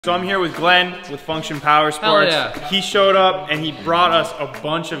So I'm here with Glenn with Function Powersports. Yeah. He showed up and he brought us a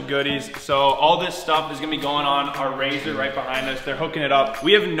bunch of goodies. So all this stuff is gonna be going on our RZR right behind us. They're hooking it up.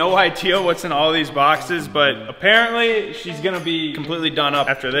 We have no idea what's in all these boxes, but apparently she's gonna be completely done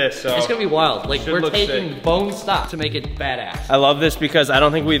up after this. So it's gonna be wild. Like we're taking sick. bone stock to make it badass. I love this because I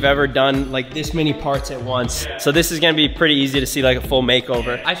don't think we've ever done like this many parts at once. So this is gonna be pretty easy to see like a full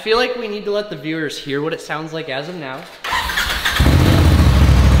makeover. I feel like we need to let the viewers hear what it sounds like as of now.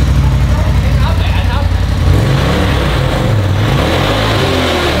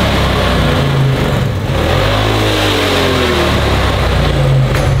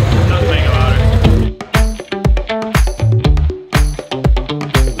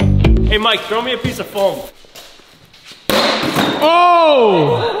 Hey Mike, throw me a piece of foam.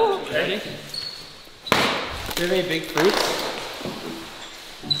 Oh! Ready? Do you have any big fruits?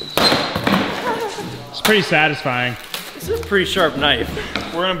 It's pretty satisfying. This is a pretty sharp knife.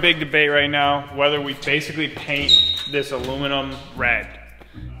 We're in a big debate right now whether we basically paint this aluminum red.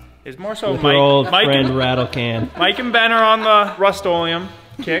 It's more so With your old friend and, Rattle Can. Mike and Ben are on the Rust-Oleum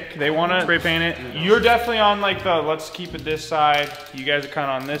kick. They want to spray paint it. You're definitely on like the let's keep it this side. You guys are kind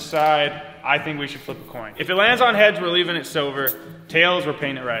of on this side. I think we should flip a coin. If it lands on heads, we're leaving it silver. Tails, we're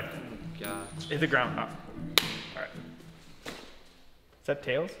painting it red. God. Hit the ground. Oh. All right. Is that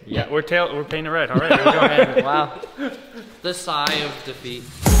tails? Yeah, we're painting it red. All right, here we go. Wow. The sigh of defeat.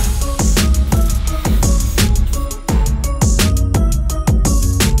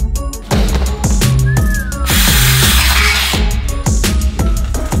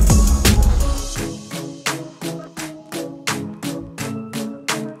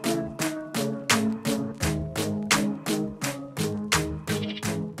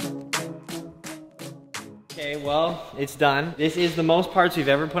 Okay, well, it's done. This is the most parts we've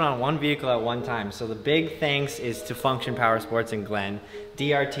ever put on one vehicle at one time. So the big thanks is to Function Powersports and Glenn,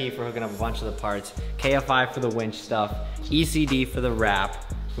 DRT for hooking up a bunch of the parts, KFI for the winch stuff, ECD for the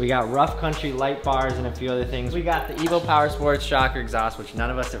wrap. We got Rough Country light bars and a few other things. We got the Evo Powersports shocker exhaust, which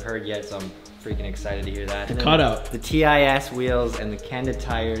none of us have heard yet, so I'm freaking excited to hear that. The cutout. The TIS wheels and the Kenda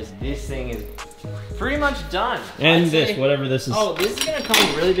tires. This thing is pretty much done. And this, whatever this is. Oh, this is gonna come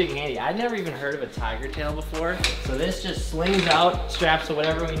in really big handy. I'd never even heard of a tiger tail before. So this just slings out, straps to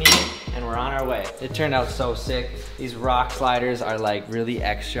whatever we need, and we're on our way. It turned out so sick. These rock sliders are like really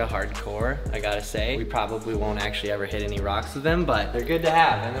extra hardcore, I gotta say. We probably won't actually ever hit any rocks with them, but they're good to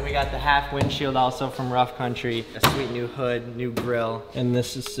have. And then we got the half windshield also from Rough Country, a sweet new hood, new grill. And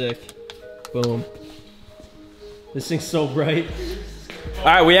this is sick. Boom. This thing's so bright. All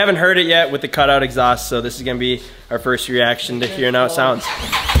right, we haven't heard it yet with the cutout exhaust, so this is gonna be our first reaction to hearing how it sounds.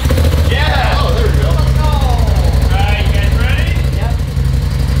 Yeah! Oh, there we go. All right, you guys ready? Yep.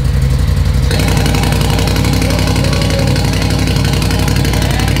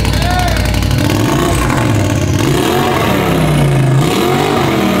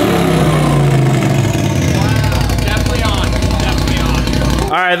 Definitely on. Definitely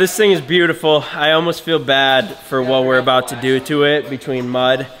on. All right, this thing is beautiful. I almost feel bad for what we're about to do to it between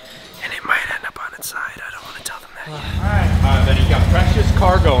mud, and it might end up on its side. I don't want to tell them that yet. All right, then you got precious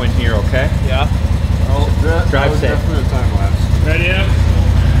cargo in here, okay? Yeah. Oh, Drive safe. Definitely a time lapse. Ready up?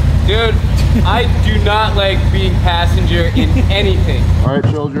 Dude, I do not like being passenger in anything. All right,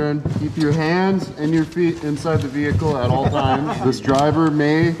 children, keep your hands and your feet inside the vehicle at all times. This driver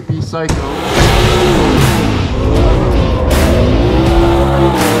may be psycho.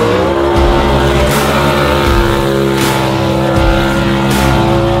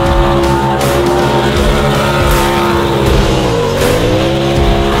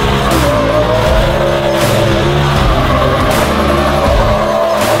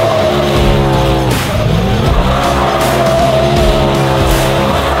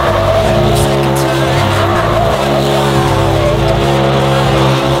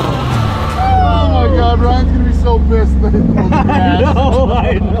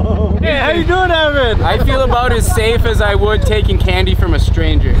 I know. Hey, how you doing, Evan? I feel about as safe as I would taking candy from a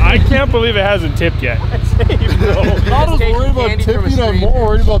stranger. I can't believe it hasn't tipped yet. I'm not as Taking worried about candy from a tipping, I'm stranger. more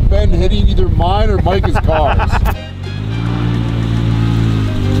worried about Ben hitting either mine or Micah's cars.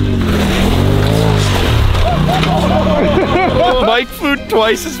 Mike flew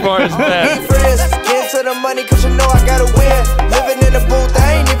twice as far as that. Get to the money cause you know I gotta win. Living in the booth,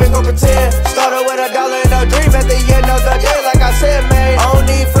 I ain't even gonna pretend. Started with $1 and a dream at the end of the day, like I said, man. I don't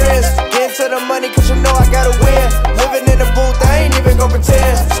need friends. Get to the money cause you know I gotta win. Living in the booth, I ain't even gonna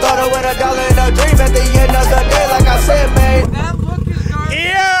pretend. Started with $1 and a dream at the end of the day, like I said, man. That look is garbage.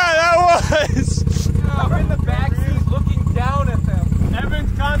 Yeah, that was. I'm in the backseat looking down at them.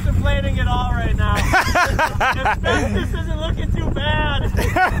 Evan's contemplating it all right now. This isn't looking too bad.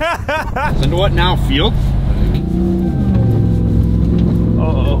 Into what now? Field?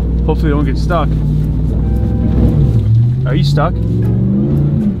 Uh-oh. Hopefully don't get stuck. Are you stuck?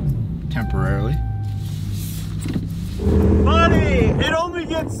 Temporarily. Buddy, it only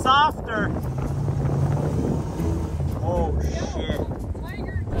gets softer. Oh shit.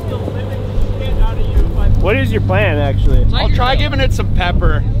 What is your plan actually? I'll try giving it some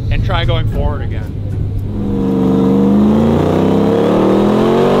pepper and try going forward again.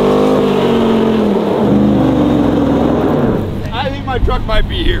 I think my truck might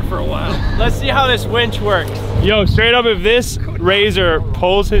be here for a while. Let's see how this winch works. Yo, straight up, if this RZR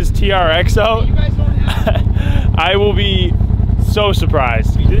pulls his TRX out, I will be so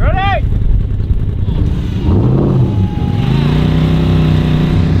surprised. Ready?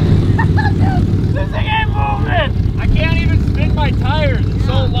 This thing ain't moving! I can't even spin my tires, it's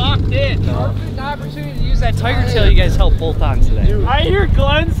so locked in. Perfect opportunity to use that tiger tail you guys helped bolt on today. I hear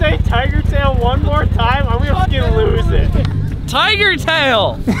Glenn say tiger tail one more time, I'm gonna fucking lose it. Tiger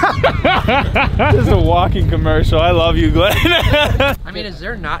tail! This is a walking commercial. I love you, Glenn. I mean, is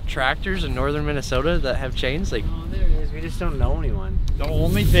there not tractors in northern Minnesota that have chains? Like, Oh, there it is. We just don't know anyone. The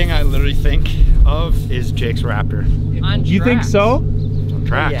only thing I literally think of is Jake's Raptor. on You think tracks. so? Oh,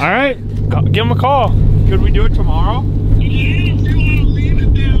 Track. yeah. All right, give him a call. Could we do it tomorrow?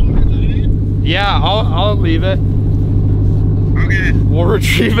 Yeah, I'll leave it. Okay. We'll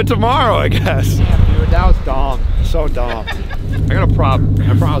retrieve it tomorrow, I guess. Yeah, dude, that was dumb. So dumb. I got a problem.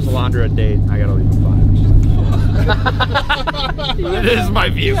 I promised Alondra a date. I gotta leave at 5. It is my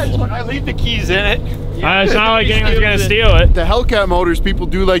vehicle. I leave the keys in it. It's not like anyone's gonna steal it. The Hellcat motors, people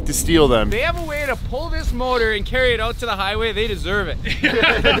do like to steal them. They have a way to pull this motor and carry it out to the highway. They deserve it.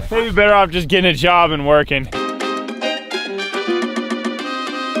 Maybe better off just getting a job and working.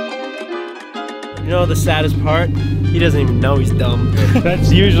 You know the saddest part? He doesn't even know he's dumb. That's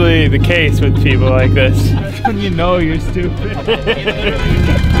usually the case with people like this. When you know you're stupid. I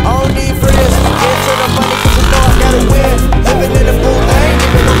don't need friends. Get to the money cause you know I gotta win. Living in the booth, I ain't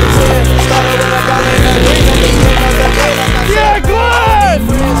even gonna pretend. Started with a dollar and a dream at the end of the day. Like I said, I don't need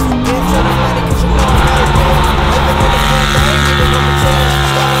friends. Get to the money cause you know I gotta win. Living in the booth, I ain't even gonna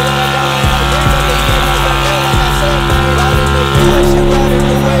pretend. Started with a dollar and a dream at the end of the day. Like I said, riding the flash and riding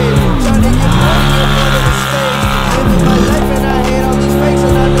the wave. Trying to get money in front of the stage. Living my life and I hate all these fakes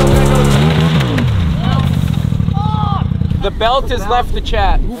and I don't got no. The belt has left the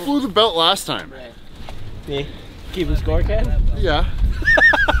chat. Who flew the belt last time? Me. Keeping score, Ken? Yeah.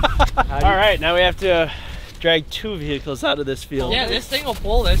 All right, now we have to drag 2 vehicles out of this field. Yeah, this thing will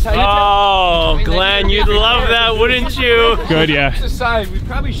pull this. Oh, Glenn, you'd love that, wouldn't you? Good, yeah. Aside, we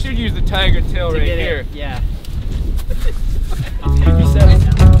probably should use the tiger tail right here. Yeah.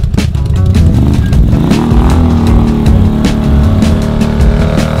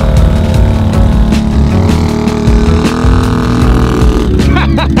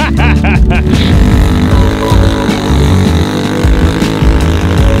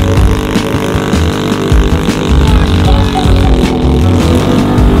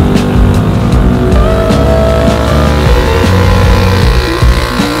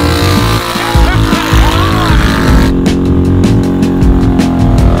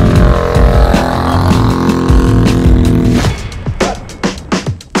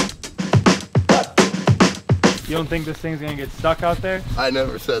 You don't think this thing's gonna get stuck out there? I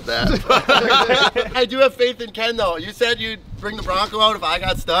never said that. I do have faith in Ken though. You said you'd bring the Bronco out if I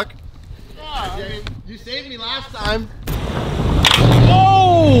got stuck. Yeah, you saved me last time.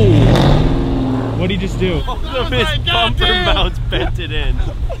 Oh! What'd he just do? His bumper mounts bent it in.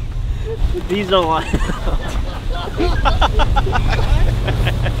 These don't line up.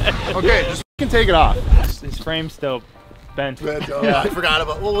 Okay, just can take it off. His frame's still bent. I forgot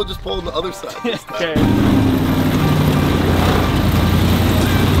about. Well, we'll just pull on the other side. This time. Okay.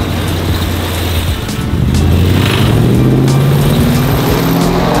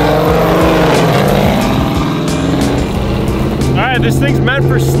 Alright, this thing's meant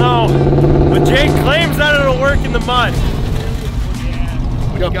for snow, but Jake claims that it'll work in the mud.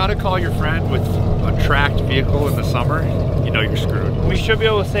 You gotta call your friend with a tracked vehicle in the summer, you know you're screwed. We should be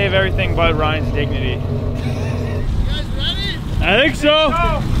able to save everything but Ryan's dignity. You guys ready? I think so.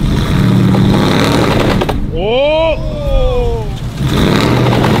 Oh!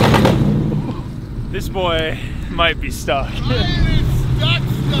 This boy might be stuck. Stuck.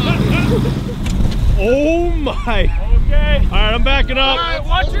 Oh my! Okay. All right, I'm backing up. All right,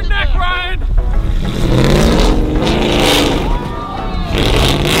 watch your neck, Ryan. He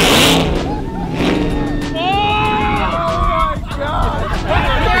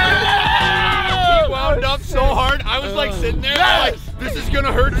wound up so hard, I was like sitting there like, this is gonna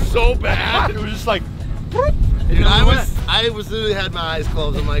gonna hurt so bad. It was just like, dude, I was literally had my eyes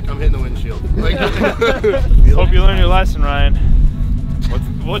closed. I'm like, I'm hitting the windshield. Like, Hope you learned your lesson, Ryan.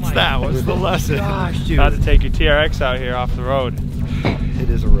 what's that? What's the lesson? Gosh, dude. Not to take your TRX out here off the road. It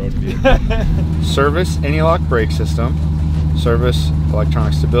is a road vehicle. Service anti-lock brake system. Service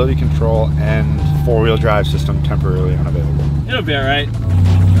electronic stability control and four-wheel drive system temporarily unavailable. It'll be all right.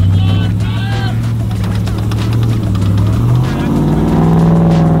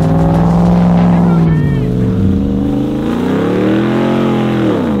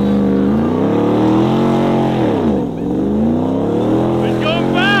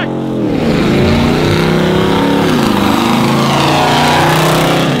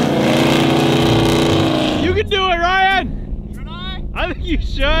 You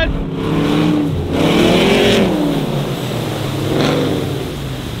should.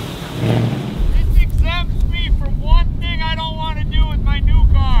 This exempts me from one thing I don't want to do with my new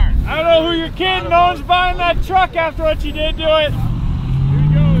car. I don't know who you're kidding. No one's buying that truck after what you did to it. Here he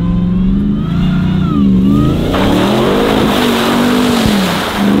goes.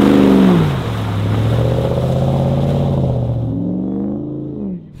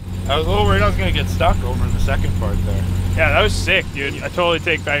 I was a little worried I was going to get stuck over in the second part there. Yeah, that was sick, dude. I totally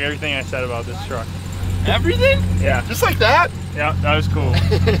take back everything I said about this truck. Everything? Yeah. Just like that? Yeah, that was cool.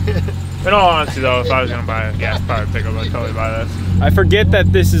 In all honesty, though, if I was gonna buy a gas-powered pickup, I'd totally buy this. I forget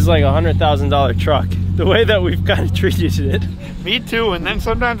that this is like a $100,000 truck. The way that we've kind of treated it. Me too, and then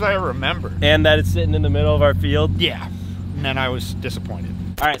sometimes I remember. And that it's sitting in the middle of our field. Yeah, and then I was disappointed.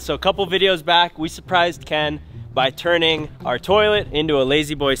 All right, so a couple videos back, we surprised Ken by turning our toilet into a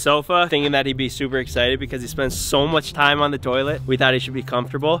lazy boy sofa, thinking that he'd be super excited because he spends so much time on the toilet. We thought he should be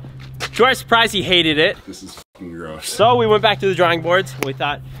comfortable. To our surprise, he hated it. This is fucking gross. So we went back to the drawing boards. We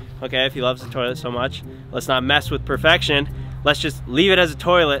thought, okay, if he loves the toilet so much, let's not mess with perfection. Let's just leave it as a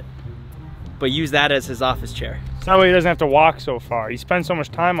toilet, but use that as his office chair. So that way he doesn't have to walk so far. He spends so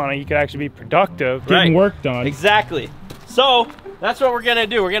much time on it, he could actually be productive, getting work done. Exactly. So that's what we're gonna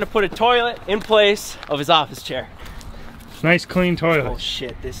do. We're gonna put a toilet in place of his office chair. Nice clean toilet. Oh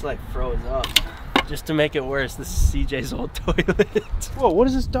shit, this like froze up. Just to make it worse, this is CJ's old toilet. Whoa, what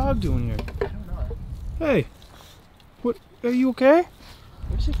is this dog doing here? I don't know. Hey, what, are you okay?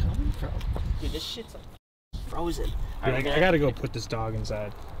 Where's it coming from? Dude, this shit's like frozen. Dude, I gotta go put this dog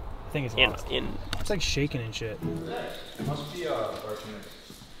inside. I think it's lost. It's like shaking and shit. It must be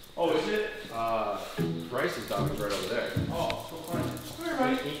Oh, is it? Bryce's dog is right over there. Oh, so funny. Come here,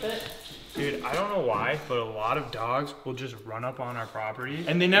 buddy. Keep it. Dude, I don't know why, but a lot of dogs will just run up on our property.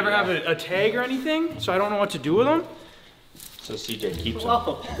 And they never have a tag or anything, so I don't know what to do with them. So CJ keeps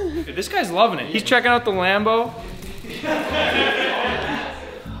them. Dude, this guy's loving it. He's checking out the Lambo.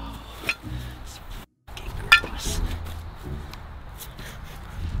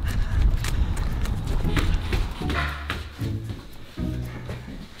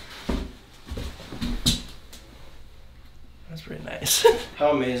 That's pretty nice.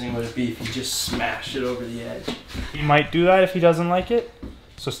 How amazing would it be if he just smashed it over the edge? He might do that if he doesn't like it,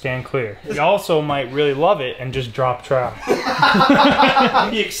 so stand clear. He also might really love it and just drop trash.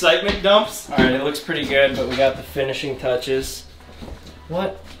 The excitement dumps. All right, it looks pretty good, but we got the finishing touches.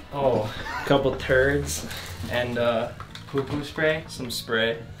 What? Oh, a couple turds and poo-poo spray, some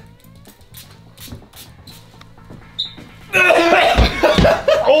spray.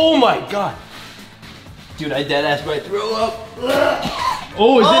 Oh my God. Dude, I deadass might throw up.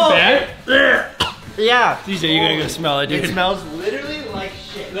 Oh, is it bad? Yeah. DJ, you gotta go smell it, dude. It smells literally like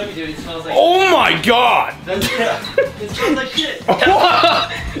shit. Look, dude, it smells like Oh my God! It smells like shit.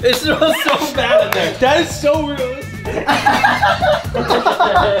 It smells so bad in there. That is so real.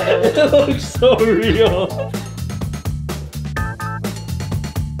 It looks so real.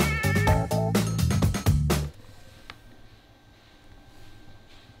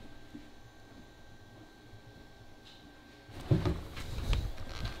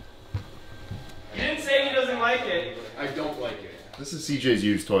 He didn't say he doesn't like it. I don't like it. This is CJ's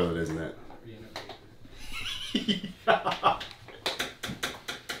used toilet, isn't it?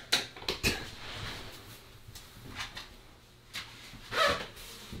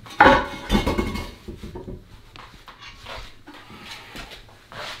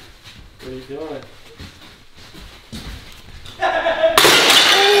 What are you doing?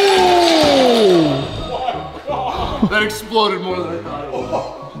 That exploded more than I thought it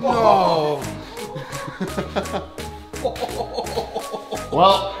was. No!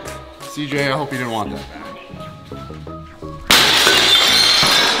 Well, CJ, I hope you didn't want that.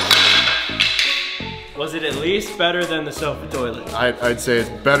 Was it at least better than the sofa toilet? I'd say it's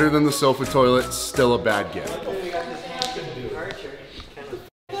better than the sofa toilet, still a bad gift.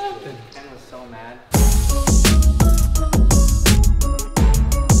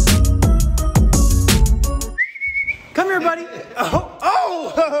 here, buddy.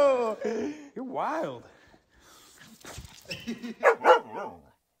 Oh, you're wild.